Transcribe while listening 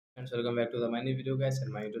So welcome back to the my new video guys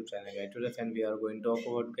and my YouTube channel guys. Today friend we are going to talk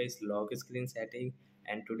about guys lock screen setting,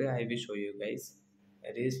 and today I will show you guys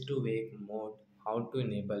raise to wake mode, how to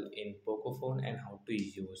enable in Poco phone and how to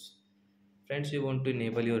use. Friends, you want to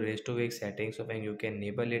enable your raise to wake setting, so when you can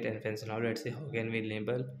enable it. And friends, now let's see how can we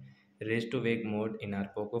enable raise to wake mode in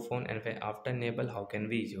our Poco phone, and when after enable how can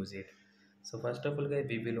we use it. So first of all guys,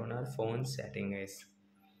 we will on our phone setting guys.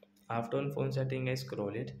 After on phone setting I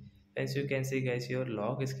scroll it. As you can see guys, your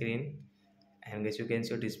lock screen, and guys you can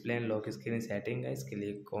see your display and lock screen setting guys.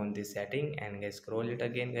 Click on this setting and guys scroll it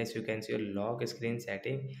again guys. You can see your lock screen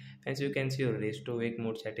setting. As you can see your raise to wake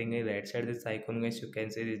mode setting in right side this icon guys, you can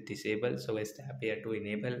see this disable. So guys tap here to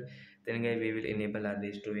enable. Then guys we will enable our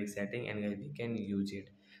raise to wake setting and guys we can use it.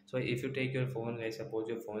 So if you take your phone guys, suppose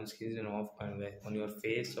your phone screen is off and on your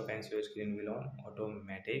face, so hence your screen will on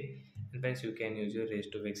automatic, and hence you can use your raise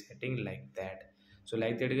to wake setting like that. So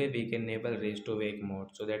like that guys we can enable raise to wake mode.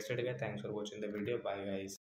 So that's it guys, thanks for watching the video, bye guys.